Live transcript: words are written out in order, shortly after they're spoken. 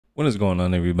What is going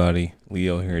on, everybody?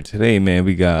 Leo here. Today, man,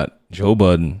 we got Joe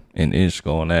Budden and Ish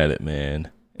going at it,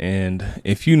 man. And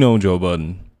if you know Joe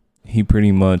Budden, he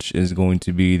pretty much is going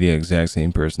to be the exact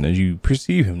same person as you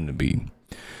perceive him to be.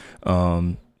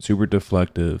 Super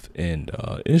deflective, and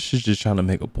Ish is just trying to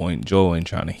make a point. Joe ain't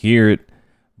trying to hear it.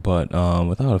 But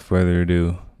without further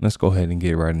ado, let's go ahead and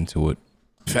get right into it.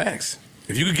 Facts.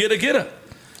 If you could get her, get her.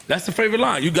 That's the favorite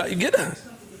line. You get her.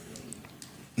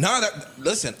 No,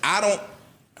 listen, I don't,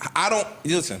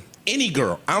 listen, any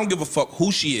girl, I don't give a fuck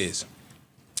who she is.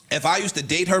 If I used to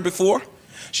date her before,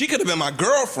 she could have been my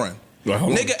girlfriend. Well,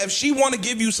 nigga, if she want to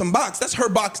give you some box, that's her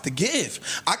box to give.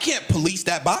 I can't police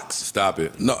that box. Stop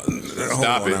it. No,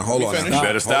 stop it. Hold on now. You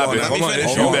better stop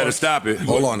it. You better stop it.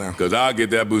 Hold on now. Because I'll get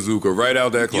that bazooka right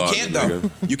out that closet. You can't,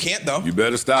 though. You can't, though. You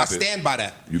better stop it. I stand by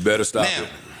that. You better stop it.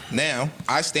 Now,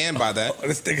 I stand by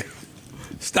that.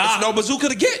 Stop. It's no bazooka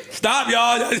to get. Stop,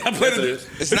 y'all.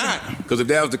 It's not. Because if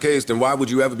that was the case, then why would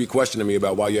you ever be questioning me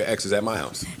about why your ex is at my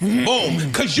house? Boom.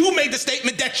 Because you made the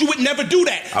statement that you would never do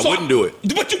that. I wouldn't do it.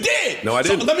 But you did. No, I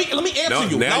didn't. So let me answer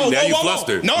you. Now you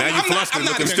flustered. No, now you flustered,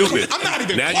 looking stupid. I'm not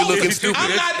even Now you looking stupid.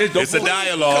 It's a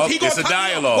dialogue. It's a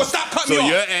dialogue. Well, stop cutting me so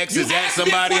off. your ex is at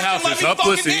somebody's house. It's her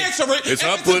pussy. It's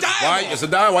her pussy. Why? It's a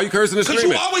dialogue. Why you cursing and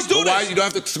screaming? Because you always do this. Why you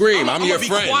don't have to scream? I'm your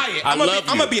friend. I love you.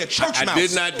 I'm going to be a church mouse. I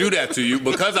did not do that to you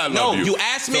because I love you. No, you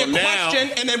asked me a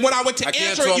question, and then when I went to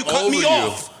answer it, you cut me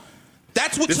off.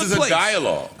 That's what took place. This is a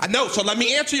dialogue. I know, so let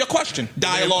me answer your question,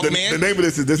 dialogue man. The name of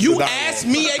this is this. You asked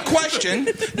me a question,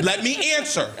 let me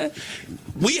answer.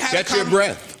 We had Catch your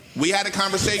breath. We had a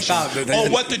conversation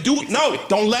on what to do. No,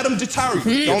 don't let him deter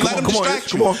you. Don't let him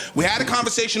distract you. We had a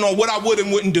conversation on what I would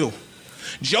and wouldn't do.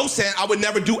 Joe said I would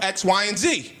never do X, Y, and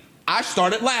Z. I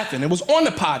started laughing. It was on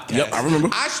the podcast. Yep, I remember.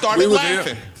 I started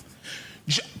laughing.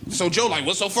 So Joe like,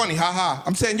 what's so funny? Ha ha.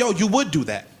 I'm saying, yo, you would do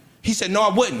that. He said, no,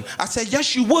 I wouldn't. I said,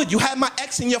 yes, you would. You had my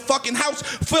ex in your fucking house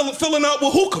filling up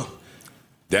with hookah.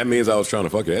 That means I was trying to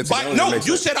fuck your ex. But no,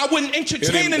 you said I wouldn't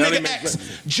entertain a nigga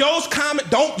ex. Joe's comment,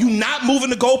 you not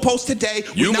moving the goalpost today.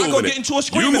 We're not going to get into a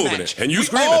screaming match. And you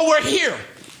screaming. Oh, we're here.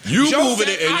 You Joe moving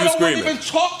said, it and you screaming. I don't screaming. even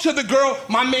talk to the girl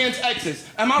my man's exes.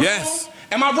 Am I yes. wrong?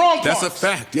 Am I wrong, That's Clark? a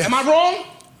fact, yes. Am I wrong?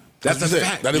 That's a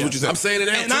fact. That is what you said. I'm saying it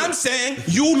now. And I'm saying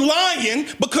you lying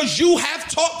because you have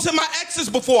talked to my exes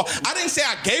before. I didn't say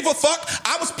I gave a fuck.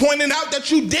 I was pointing out that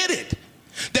you did it.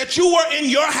 That you were in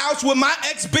your house with my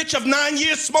ex-bitch of 9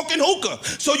 years smoking hookah.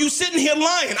 So you sitting here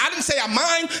lying. I didn't say I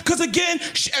mind because, again,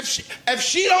 if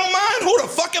she don't mind, who the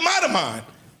fuck am I to mind?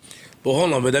 But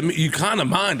hold on, but that you kind of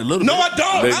mind a little bit. No, I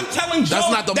don't. I'm telling Joe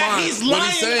that he's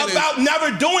lying about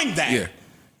never doing that. Yeah.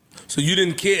 So you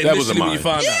didn't care that was a when you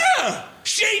found out? Yeah.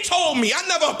 She told me. I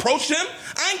never approached him.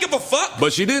 I ain't give a fuck.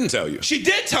 But she didn't tell you. She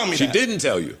did tell me She that. didn't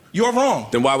tell you. You're wrong.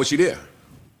 Then why was she there?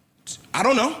 I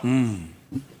don't know.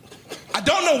 I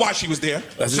don't know why she was there.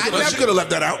 She could have left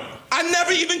that out. I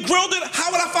never even grilled it.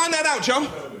 How would I find that out, Joe?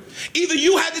 Either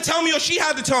you had to tell me or she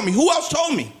had to tell me. Who else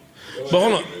told me? But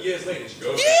hold on. Years later, she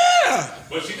goes. Yeah.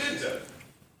 But she didn't tell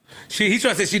you. He's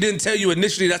trying to say she didn't tell you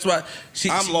initially. That's why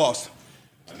I'm lost.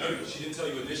 I know you. She didn't tell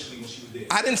you initially when she was there.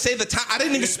 I didn't say the time. I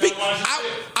didn't even speak.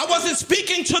 I wasn't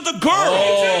speaking to the girl. She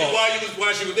didn't tell you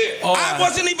why she was there. I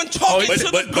wasn't even talking to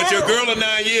the girl. But your girl of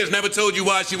 9 years never told you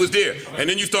why she was there. And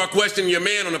then you start questioning your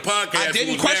man on the podcast. I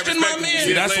didn't question my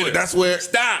man. That's where.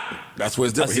 Stop. That's where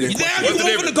it's different. He didn't Now you're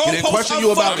moving the goalpost. He didn't question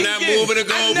you about I'm not moving the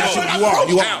goalpost.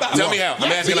 You are. Tell me how.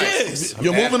 I'm asking like.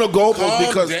 You're moving the goalpost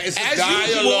because it's a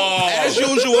dialogue. As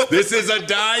usual. This is a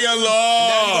Now you're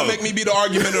dialogue. gonna make me be the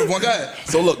argumentative one. Go ahead.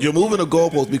 So look, you're moving the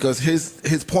goalpost because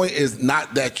his point is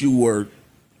not that you were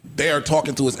there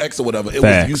talking to his ex or whatever. It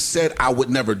was you said I would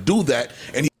never do that,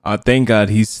 and Thank God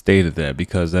he stated that,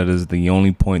 because that is the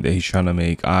only point that he's trying to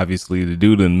make. Obviously, the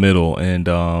dude in the middle and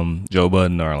Joe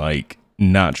Budden are like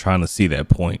not trying to see that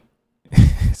point.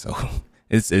 So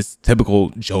it's typical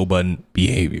Joe Budden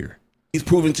behavior. he's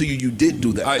proving to you you did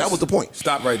do that. That was the point.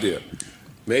 Stop right there.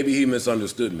 Maybe he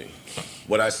misunderstood me.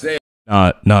 What I said.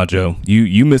 Nah, Joe.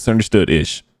 You misunderstood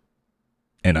Ish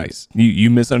and Ice. You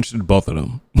misunderstood both of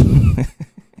them.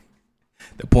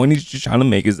 The point he's just trying to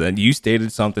make is that you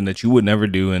stated something that you would never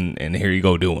do, and here you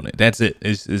go doing it. That's it.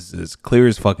 It's as clear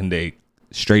as fucking day.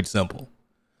 Straight simple.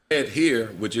 Here,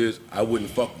 which is I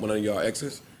wouldn't fuck none of y'all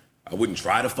exes. I wouldn't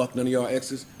try to fuck none of y'all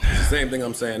exes. It's the same thing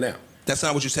I'm saying now. That's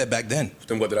not what you said back then.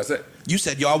 Then what did I say? You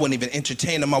said, yo, I wouldn't even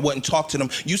entertain them. I wouldn't talk to them.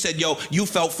 You said, yo, you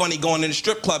felt funny going in the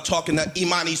strip club talking to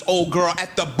Imani's old girl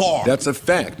at the bar. That's a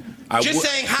fact. Just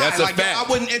saying hi. That's a fact. Yo, I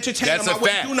wouldn't entertain them. I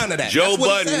wouldn't do none of that. Joe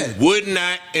Budden would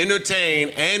not entertain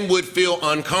and would feel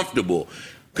uncomfortable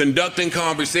conducting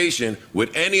conversation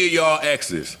with any of y'all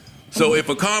exes. So if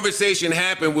a conversation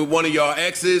happened with one of y'all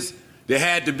exes, there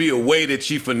had to be a way that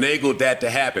she finagled that to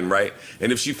happen, right?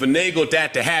 And if she finagled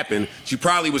that to happen, she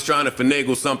probably was trying to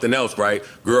finagle something else, right?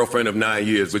 Girlfriend of 9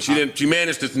 years, but she didn't. She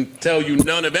managed to tell you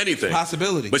none of anything.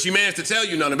 Possibility. But she managed to tell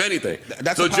you none of anything.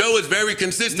 That's so Joe is very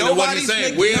consistent in what he's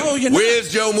saying. Where's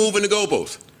Joe moving the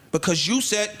goalposts? Because you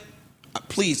said,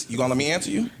 please, you gonna let me answer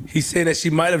you? He said that she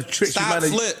might have tricked. Stop,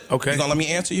 Flip. Okay. You gonna let me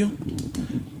answer you?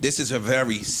 This is a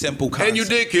very simple concept. And you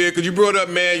did care because you brought up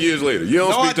mad years later. You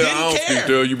don't speak to her, I don't speak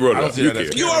to her. You brought it up. You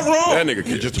care. You are wrong. That nigga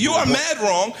cared. You are mad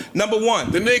wrong. Number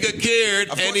one. The nigga cared,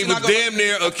 and he was damn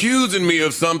near accusing me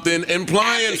of something,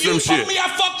 implying some shit. You told me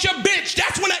I fucked your bitch.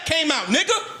 That's when that came out,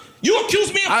 nigga. You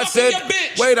accused me of fucking your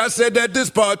bitch. Wait, I said that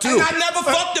this part too. And I never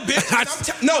fucked the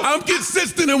bitch. I'm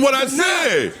consistent in what I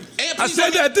said. I said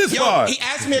that this part. He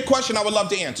asked me a question I would love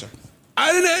to answer.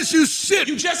 I didn't ask you shit.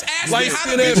 You just asked me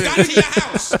how the bitch got to your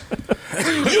house.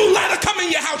 You let her come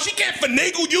in your house. She can't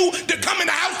finagle you to come in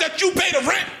the house that you pay the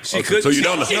rent. She could. So you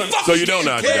don't know. So you don't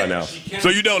know how she got now. So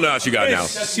you don't know how she got now.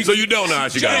 So you don't know how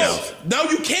she got now. No,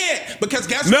 you can't. Because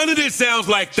guess none of this sounds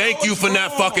like thank you for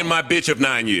not fucking my bitch of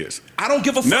 9 years. I don't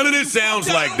give a fuck. None of this sounds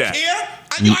like that.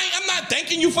 I'm not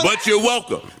thanking you for that. But you're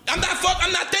welcome. I'm not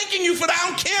thanking you for that. I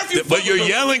don't care if you. But you're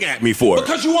yelling at me for it.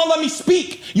 Because you won't let me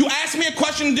speak. You asked me a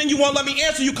question and then you won't let me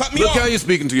answer. You cut me off. Look how you're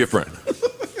speaking to your friend.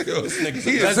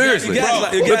 Seriously.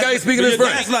 Look how he's speaking to his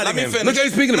friend. Let me finish. Look how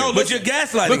he's speaking to me. But you're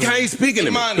gaslighting. Look how he's speaking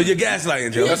to me. But you're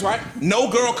gaslighting, Joe. That's right. No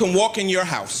girl can walk in your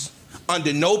house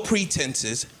under no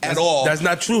pretenses at all. That's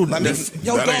not true.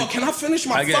 Yo, dog, can I finish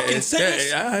my fucking sentence?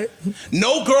 Yeah, all right.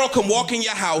 No girl can walk in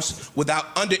your house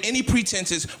without under any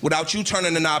pretenses without you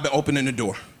turning the knob and opening the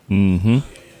door. Mm-hmm.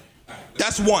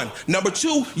 That's one. Number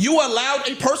two, you allowed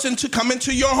a person to come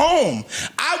into your home.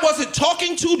 I wasn't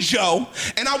talking to Joe,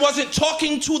 and I wasn't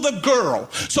talking to the girl.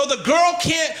 So the girl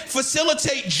can't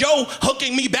facilitate Joe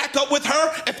hooking me back up with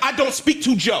her if I don't speak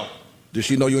to Joe. Did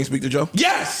she know you ain't speak to Joe?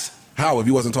 Yes. How, if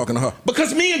you wasn't talking to her?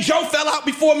 Because me and Joe fell out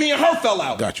before me and her fell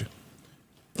out. Gotcha.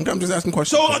 Okay, I'm just asking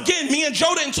questions. So again, me and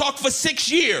Joe didn't talk for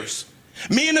 6 years.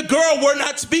 Me and the girl were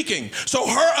not speaking. So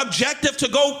her objective to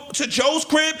go to Joe's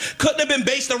crib couldn't have been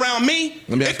based around me.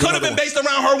 It could have been based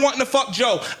around her wanting to fuck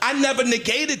Joe. I never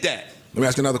negated that. Let me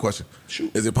ask you another question.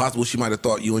 Shoot. Is it possible she might have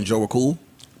thought you and Joe were cool?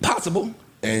 Possible.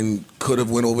 And could have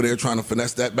went over there trying to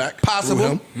finesse that back?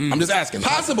 Possible. I'm just asking.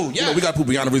 Possible, yeah. You know, we got to prove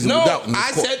beyond a reasonable doubt.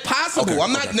 I said possible. Okay,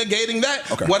 I'm not negating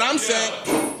that. Okay. What I'm saying,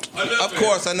 of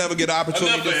course, I never get an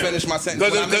opportunity to finish my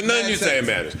sentence. Because none you saying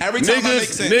matters. Every time I make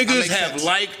sense, niggas have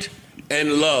liked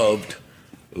and loved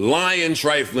lying,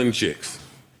 trifling chicks.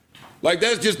 Like,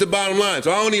 that's just the bottom line.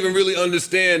 So I don't even really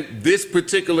understand this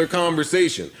particular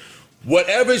conversation.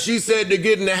 Whatever she said to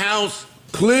get in the house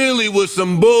clearly was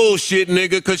some bullshit, nigga,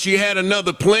 because she had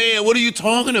another plan. What are you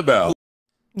talking about?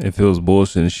 If it was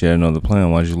bullshit and she had another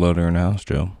plan, why'd you let her in the house,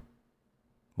 Joe?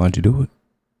 Why'd you do it?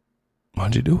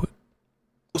 Why'd you do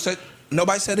it?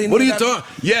 Nobody said anything. What are you talking?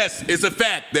 Yes, it's a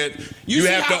fact that you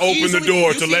have to open the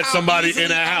door to let somebody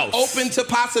in a house. Open to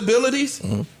possibilities.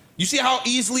 Mm-hmm. You see how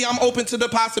easily I'm open to the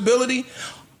possibility?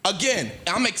 Again,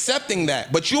 I'm accepting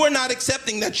that, but you are not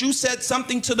accepting that you said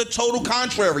something to the total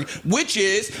contrary, which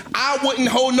is I wouldn't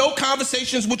hold no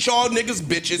conversations with y'all niggas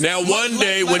bitches. Now, one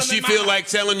day when she feel like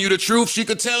telling you the truth, she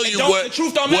could tell you what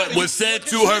was said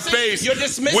to her face. You're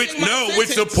dismissing which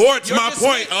supports my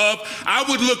point of I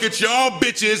would look at y'all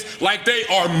bitches like they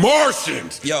are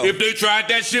Martians if they tried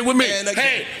that shit with me.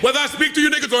 Hey, whether I speak to you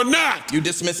niggas or not. You're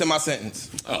dismissing my sentence.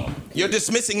 Oh. You're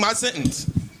dismissing my sentence.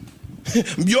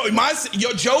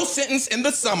 Your Joe's sentence in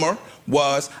the summer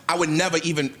was I would never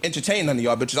even entertain none of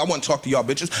y'all bitches. I wouldn't talk to y'all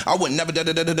bitches. I would never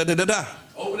da-da-da-da-da-da-da.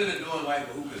 Opening the door like a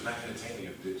hoop is not entertaining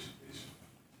a bitch.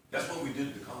 That's what we did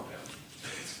at the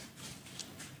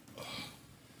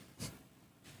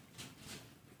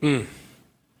compound.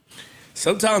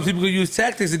 Sometimes people can use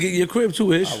tactics to get in your crib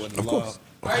too, Ish. Of course.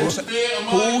 Who said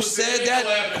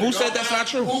that? Who said that's not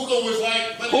true?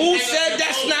 Who said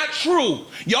that's not true?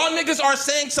 Y'all niggas are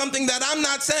saying something that I'm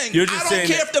not saying. I don't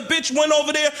care if the bitch went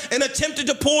over there and attempted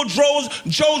to pull Joe's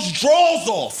drawers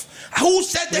off. Who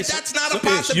said that that's not a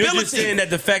possibility? You're just saying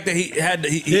that the fact that he had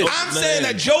I'm saying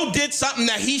that Joe did something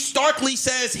that he starkly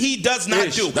says he does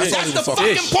not do. That's the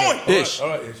fucking point.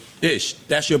 Ish,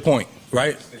 that's your point,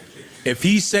 right? If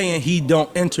he's saying he don't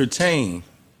entertain,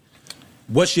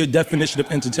 what's your definition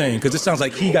of entertain? Because it sounds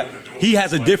like he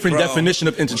has a different definition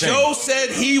of entertain. Joe said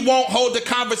he won't hold the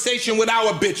conversation with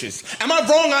our bitches. Am I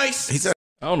wrong, Ice? He said,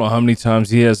 I don't know how many times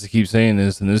he has to keep saying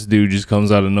this, and this dude just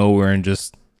comes out of nowhere and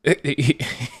just he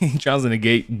tries to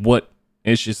negate what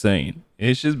Ish is saying.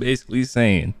 Ish is basically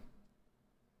saying,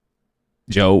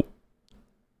 Joe,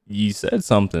 you said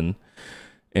something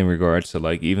in regards to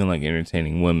like even like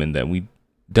entertaining women that we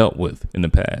dealt with in the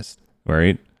past,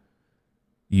 right?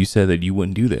 You said that you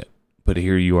wouldn't do that, but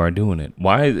here you are doing it.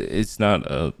 Why? It's not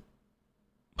a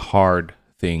hard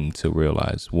thing to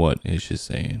realize what Ish is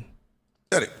saying.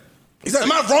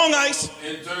 Am I wrong, Ice?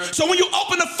 So when you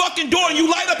open the fucking door and you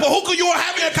light up a hookah, you are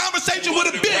having a conversation with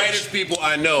a bitch. Brightest people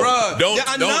I know. Bruh,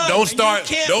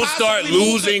 Don't start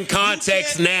losing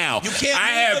context now.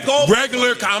 I have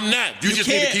regular. I'm not. You just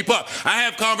need to keep up. I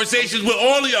have conversations with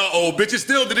all of y'all old bitches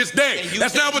still to this day.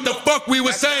 That's not what the fuck we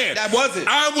were saying. That wasn't.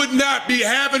 I would not be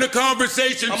having a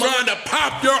conversation trying to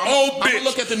pop your old bitch.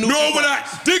 Look at the new nor would I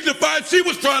dignify she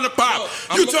was trying to pop.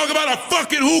 You talk about a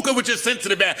fucking hookah with your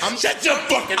sensitive ass. Shut your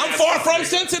fucking ass. I'm far from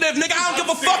sensitive, nigga. I don't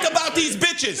give a fuck about these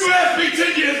bitches. You asked me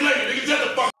 10 years later, nigga. Shut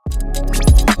the fuck